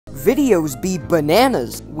Videos be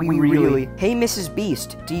bananas. We really. Hey, Mrs.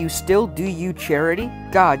 Beast, do you still do charity?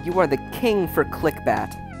 God, you are the king for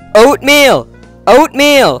clickbat. Oatmeal!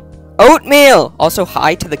 Oatmeal! Oatmeal! Also,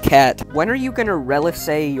 hi to the cat. When are you gonna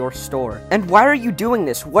relisay your store? And why are you doing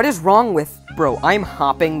this? What is wrong with... Bro, I'm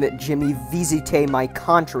hopping that Jimmy visite my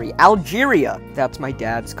country, Algeria. That's my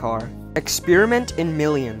dad's car. Experiment in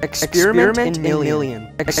million. Experiment in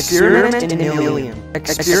million. Experiment in million.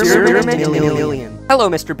 Experiment in million. Hello,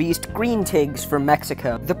 Mr. Beast. Green Tigs from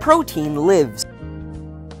Mexico. The protein lives.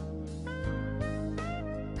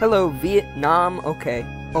 Hello, Vietnam. Okay.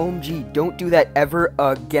 OMG, don't do that ever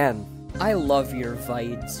again. I love your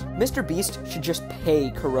vides. Mr. Beast should just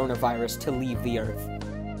pay coronavirus to leave the earth.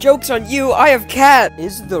 Joke's on you, I have cat!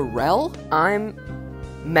 Is the rel? I'm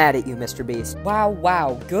mad at you, Mr. Beast.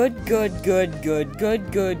 Wow. Good,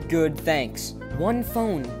 thanks. One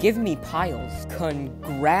phone, give me piles.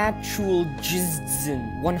 Congratulations.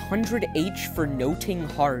 100H for noting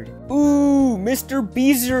hard. Ooh, Mr.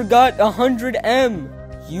 Beezer got 100M.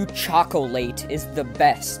 You chocolate is the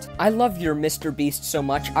best. I love your Mr. Beast so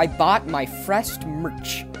much, I bought my fresh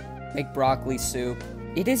merch. Make broccoli soup.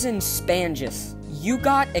 It is in Spanglish. You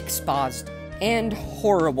got exposed. And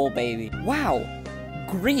horrible baby. Wow.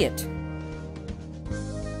 Great.